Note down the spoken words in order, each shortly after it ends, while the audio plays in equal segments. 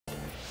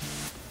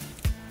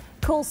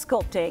Cool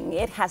sculpting,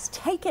 it has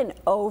taken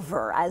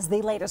over as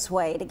the latest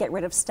way to get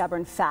rid of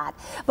stubborn fat.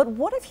 But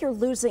what if you're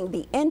losing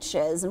the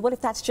inches, and what if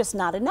that's just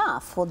not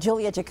enough? Well,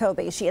 Julia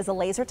Jacoby, she is a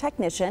laser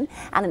technician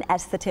and an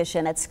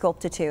esthetician at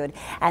Sculptitude,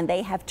 and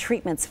they have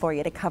treatments for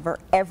you to cover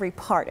every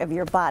part of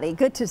your body.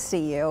 Good to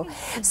see you.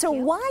 So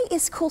why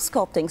is cool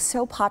sculpting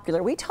so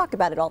popular? We talk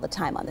about it all the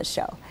time on this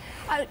show.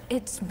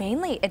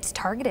 It's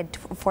targeted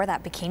for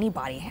that bikini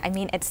body. I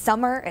mean, it's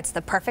summer, it's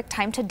the perfect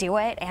time to do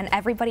it, and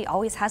everybody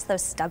always has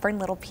those stubborn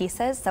little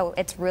pieces, so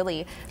it's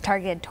really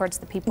targeted towards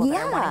the people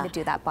that are wanting to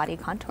do that body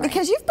contouring.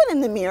 Because you've been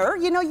in the mirror,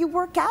 you know, you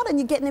work out and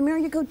you get in the mirror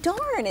and you go,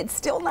 darn, it's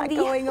still not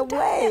going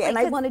away, and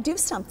I want to do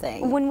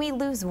something. When we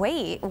lose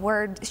weight,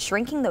 we're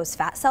shrinking those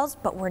fat cells,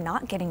 but we're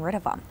not getting rid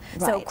of them.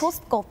 Right. So cool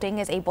sculpting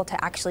is able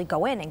to actually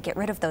go in and get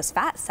rid of those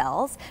fat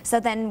cells, so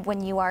then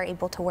when you are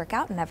able to work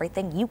out and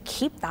everything, you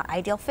keep that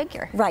ideal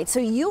figure. Right, so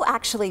you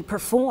actually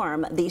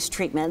perform these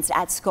treatments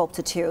at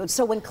Sculptitude.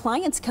 So when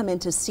clients come in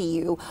to see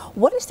you,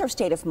 what is their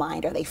state of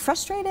mind? Are they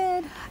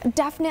frustrated?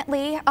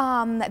 Definitely.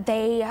 I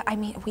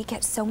mean, we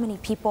get so many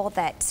people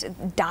that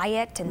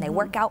diet and they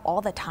work out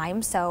all the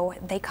time, so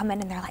they come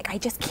in and they're like, I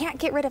just can't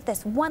get rid of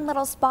this one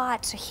little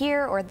spot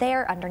here or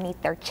there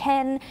underneath their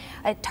chin.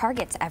 It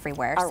targets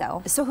everywhere.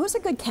 So who's a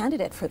good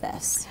candidate for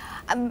this?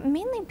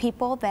 Mainly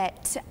people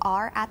that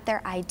are at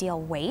their ideal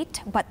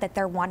weight, but that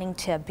they're wanting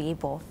to be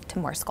able to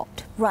more sculpt.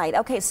 Right.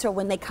 Okay. So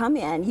when they come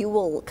in, you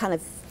will kind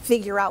of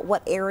figure out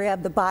what area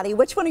of the body.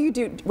 Which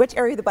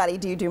area of the body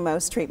do you do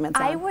most treatments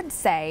on? I would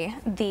say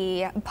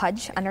the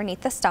pudge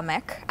underneath the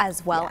stomach,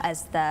 as well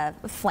as the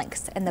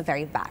flanks in the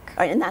very back.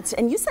 All right,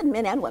 and you said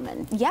men and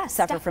women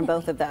suffer from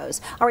both of those.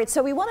 All right.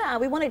 So we want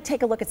to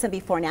take a look at some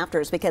before and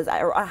afters, because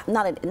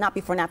not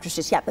before and afters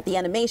just yet, but the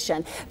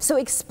animation. So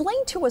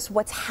explain to us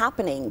what's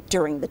happening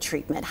during the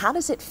treatment. How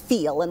does it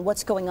feel, and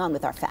what's going on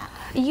with our fat?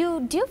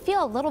 You do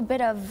feel a little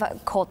bit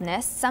of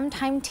coldness,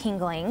 sometimes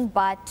tingling,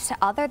 but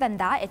other than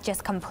that, it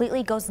just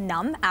completely goes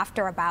numb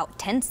after about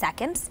 10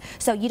 seconds.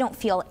 So you don't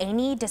feel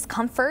any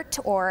discomfort,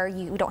 or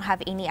you don't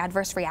have any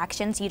adverse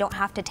reactions. You don't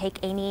have to take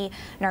any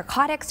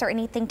narcotics or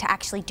anything to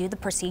actually do the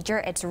procedure.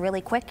 It's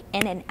really quick,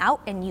 in and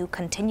out, and you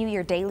continue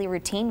your daily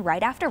routine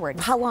right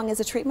afterwards. How long is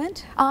a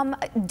treatment?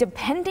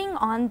 Depending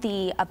on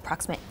the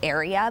approximate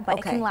area, but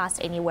it can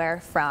last anywhere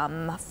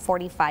from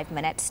 45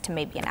 minutes to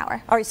maybe an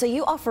hour. All right, so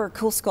you offer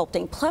cool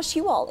sculpting, plus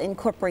you all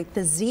incorporate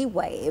the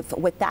Z-Wave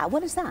with that.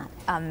 What is that?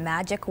 A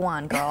magic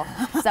wand, girl.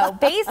 So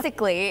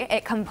basically,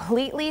 it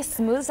completely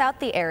smooths out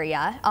the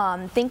area.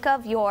 Think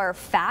of your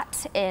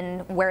fat in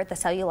where the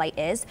cellulite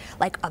is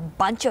like a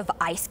bunch of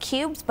ice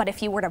cubes, but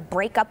if you were to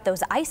break up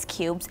those ice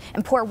cubes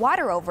and pour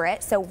water over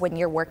it, so when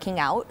you're working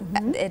out,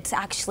 it's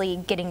actually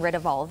getting rid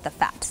of all of the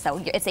fat.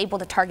 So it's able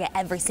to target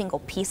every single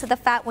piece of the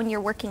fat when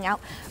you're working out,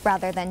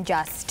 rather than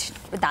just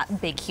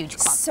that big, huge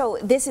clump. So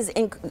this is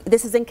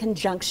in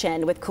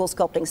conjunction with cool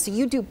sculpting. So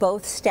you do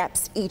both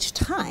steps each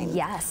time?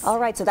 Yes. All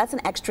right, so that's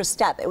an extra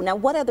step. Now,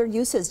 what other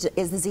uses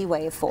is the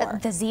Z-Wave for?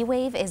 The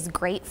Z-Wave is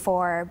great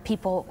for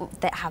people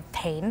that have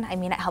pain. I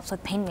mean, it helps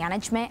with pain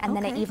management, and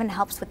then it even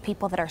helps with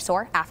people that are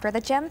sore after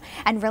the gym,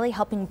 and really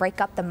helping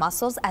break up the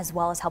muscles as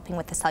well as helping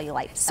with the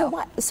cellulite. So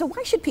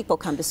why should people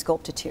come to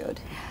Sculptitude?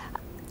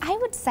 I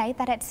would say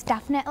that it's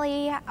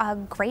definitely a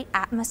great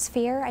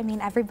atmosphere. I mean,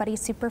 everybody's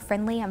super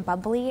friendly and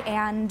bubbly,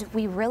 and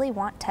we really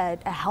want to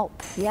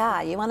help.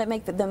 Yeah, you want to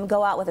make them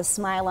go out with a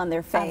smile on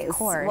their face. Of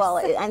course. Well,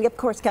 and of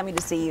course, coming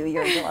to see you,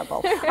 you're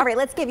adorable. All right,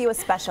 let's give you a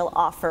special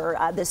offer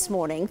this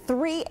morning.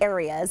 3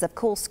 areas of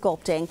cool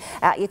sculpting.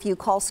 If you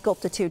call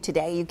Sculptitude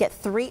today, you get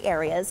 3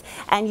 areas,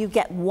 and you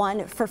get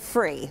 1 for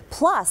free.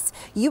 Plus,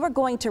 you are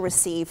going to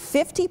receive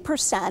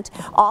 50%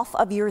 off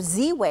of your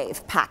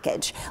Z-Wave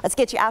package. Let's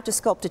get you out to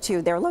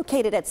Sculptitude. They're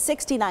located at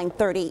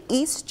 6930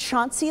 East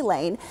Chauncey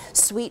Lane,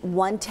 Suite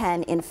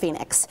 110 in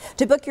Phoenix.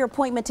 To book your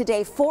appointment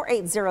today,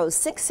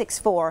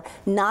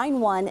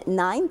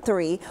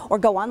 480-664-9193, or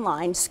go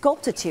online,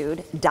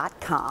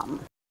 sculptitude.com.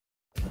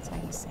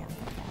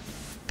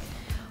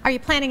 Are you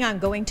planning on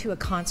going to a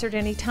concert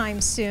anytime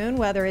soon?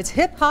 Whether it's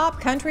hip hop,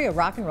 country, or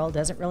rock and roll,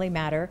 doesn't really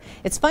matter.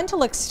 It's fun to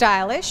look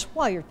stylish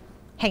while you're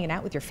hanging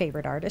out with your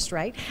favorite artist,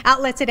 right?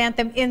 Outlets at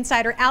Anthem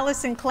insider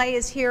Allison Clay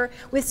is here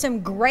with some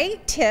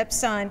great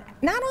tips on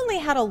not only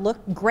how to look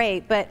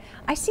great, but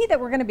I see that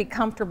we're going to be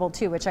comfortable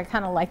too, which I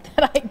kind of like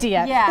that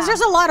idea. Yeah. Because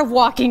there's a lot of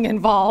walking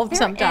involved There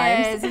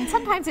sometimes. is, and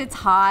sometimes it's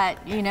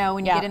hot, you know,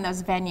 when you get in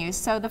those venues.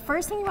 So the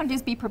first thing you want to do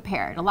is be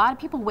prepared. A lot of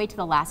people wait to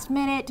the last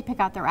minute to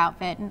pick out their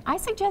outfit, and I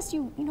suggest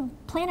you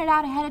plan it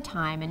out ahead of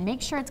time and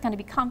make sure it's going to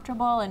be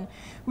comfortable and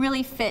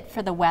really fit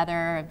for the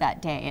weather of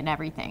that day and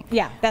everything.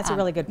 Yeah, that's a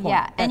really good point.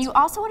 Yeah, and you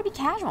also want to be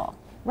casual.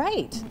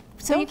 Right.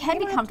 So you can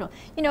be comfortable.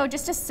 You know,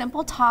 just a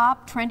simple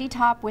top, trendy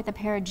top with a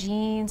pair of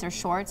jeans or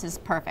shorts is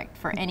perfect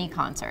for any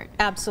concert.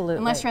 Absolutely.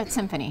 Unless you're at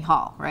Symphony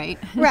Hall, right?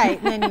 Right,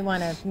 and then you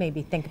want to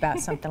maybe think about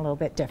something a little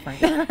bit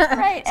different.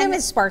 Right. Something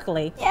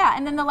sparkly. Yeah,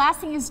 and then the last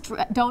thing is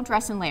don't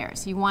dress in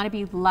layers. You want to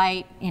be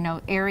light, you know,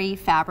 airy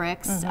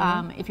fabrics.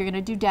 If you're going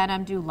to do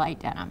denim, do light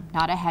denim,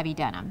 not a heavy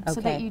denim,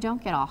 so that you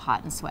don't get all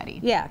hot and sweaty.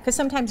 Yeah, because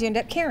sometimes you end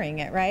up carrying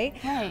it, right?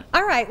 Right.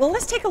 All right, well,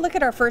 let's take a look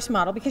at our first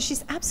model because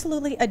she's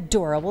absolutely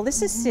adorable.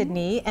 This is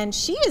Sydney, and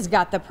she has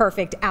got the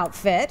perfect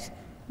outfit.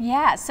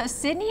 Yeah, so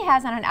Sydney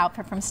has on an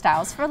outfit from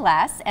Styles for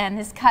Less, and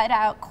this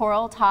cutout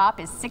coral top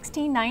is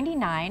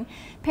 $16.99,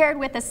 paired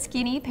with a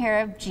skinny pair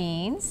of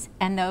jeans,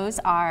 and those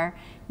are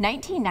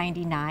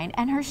 $19.99.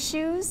 And her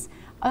shoes,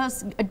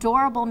 those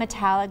adorable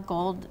metallic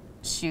gold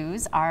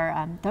shoes,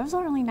 are those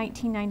are only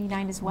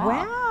 $19.99 as well.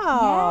 Wow!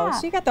 Yeah.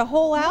 So you got the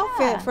whole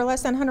outfit for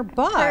less than $100.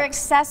 Her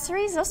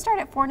accessories, they'll start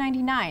at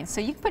 $4.99.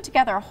 So you can put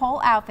together a whole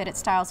outfit at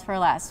Styles for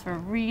Less for a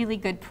really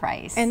good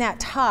price. And that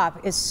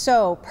top is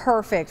so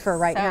perfect for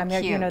right now.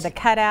 Cute. You know, the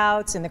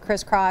cutouts and the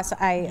crisscross.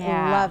 I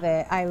love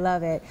it. I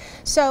love it.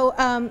 So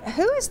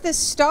who is this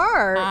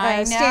star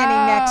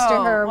standing next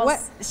to her? Well,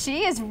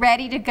 she is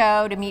ready to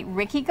go to meet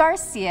Ricky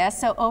Garcia.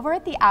 So over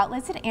at the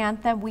outlets at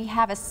Anthem, we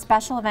have a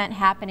special event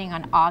happening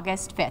on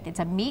August 5th. It's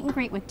a meet and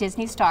greet with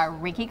Disney star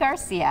Ricky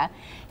Garcia.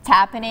 It's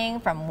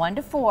happening from 1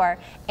 to 4,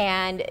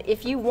 and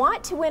if you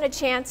want to win a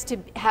chance to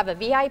have a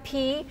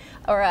VIP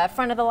or a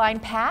front of the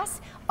line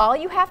pass, all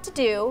you have to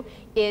do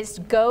is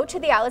go to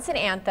the outlets at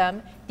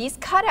Anthem. These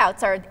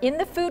cutouts are in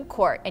the food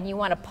court, and you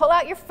want to pull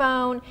out your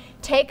phone,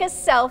 take a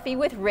selfie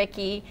with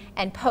Ricky,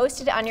 and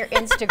post it on your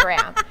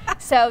Instagram.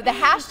 So the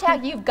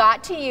hashtag you've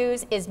got to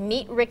use is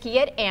Meet Ricky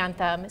at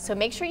Anthem. So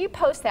make sure you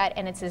post that,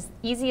 and it's as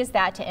easy as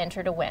that to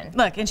enter to win.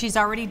 Look, and she's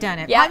already done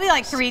it. Yep. Probably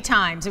like 3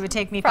 times. It would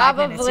take me 5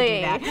 minutes to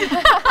do that.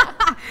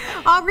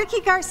 Oh,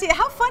 Ricky Garcia,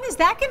 how fun is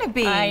that going to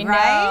be? I know,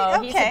 right?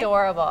 he's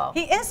adorable.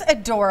 He is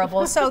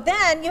adorable. So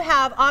then you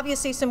have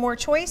obviously some more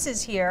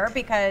choices here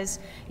because,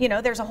 you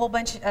know, there's a whole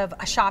bunch of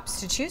shops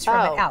to choose from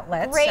at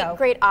outlets.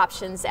 Great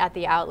options at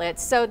the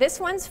outlets. So this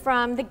one's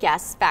from the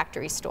Guess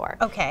factory store.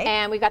 Okay.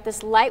 And we've got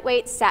this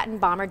lightweight satin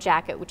bomber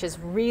jacket, which is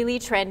really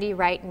trendy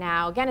right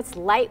now. Again, it's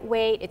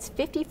lightweight, it's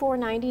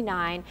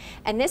 $54.99,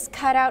 and this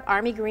cutout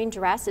army green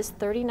dress is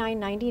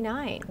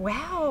 $39.99.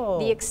 Wow.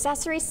 The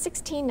accessory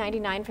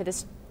 $16.99 for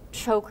this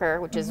choker,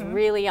 which is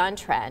really on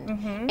trend.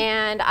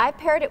 And I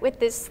paired it with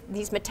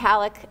these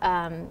metallic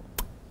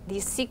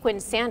these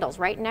sequined sandals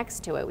right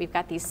next to it. We've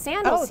got these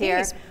sandals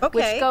here,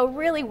 which go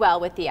really well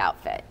with the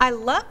outfit. I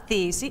love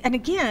these. And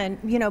again,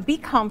 you know, be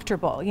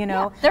comfortable, you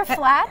know. Yeah, they're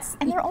flats,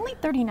 and they're only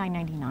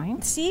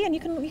 $39.99. See, and you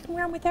can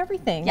wear them with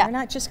everything. Yeah. They're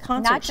not just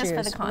concert shoes,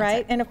 for the concert.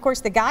 right? And of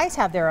course, the guys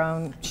have their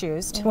own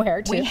shoes to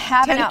wear too. We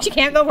have You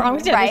can't go wrong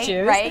with tennis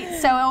shoes. Right.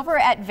 So over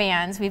at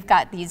Vans, we've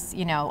got these,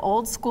 you know,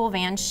 old school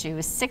Vans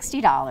shoes,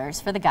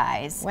 $60 for the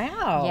guys.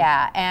 Wow.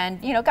 Yeah, and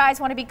you know,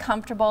 guys want to be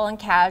comfortable and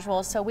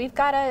casual, so we've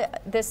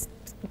got this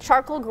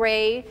charcoal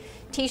gray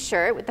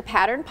t-shirt with the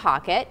patterned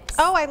pocket.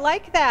 Oh, I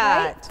like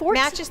that. Right?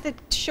 Matches the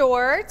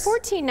shorts.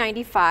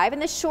 $14.95,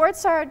 and the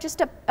shorts are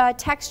just a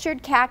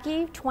textured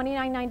khaki,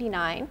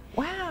 $29.99.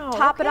 Wow.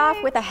 Top it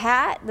off with a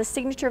hat, the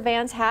signature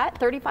Vans hat,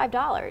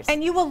 $35.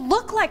 And you will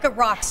look like a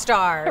rock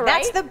star. Right?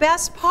 That's the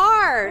best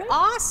part.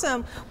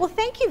 Awesome. Well,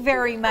 thank you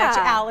very much,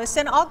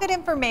 Allison. All good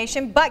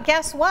information, but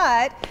guess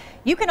what?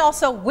 You can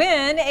also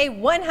win a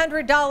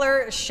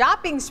 $100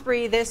 shopping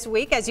spree this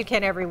week, as you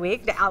can every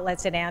week, to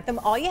outlets at Anthem.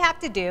 All you have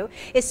to do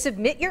is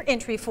submit your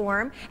entry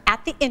form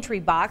at the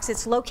entry box.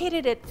 It's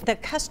located at the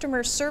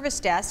customer service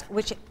desk,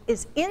 which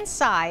is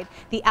inside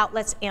the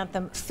Outlets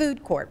Anthem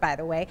food court, by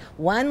the way.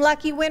 One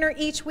lucky winner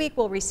each week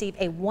will receive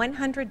a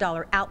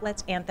 $100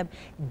 Outlets Anthem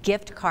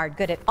gift card,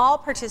 good at all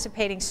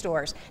participating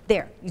stores.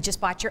 There, you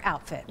just bought your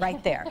outfit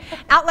right there.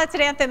 Outlets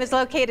at Anthem is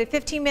located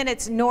 15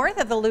 minutes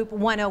north of the Loop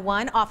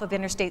 101 off of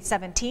Interstate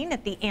 17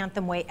 at the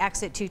Anthem Way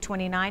exit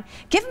 229.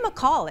 Give them a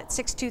call at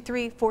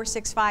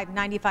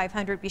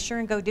 623-465-9500. Be sure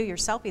and go do your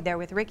selfie there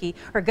with Ricky,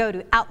 or go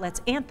to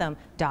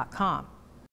outletsanthem.com.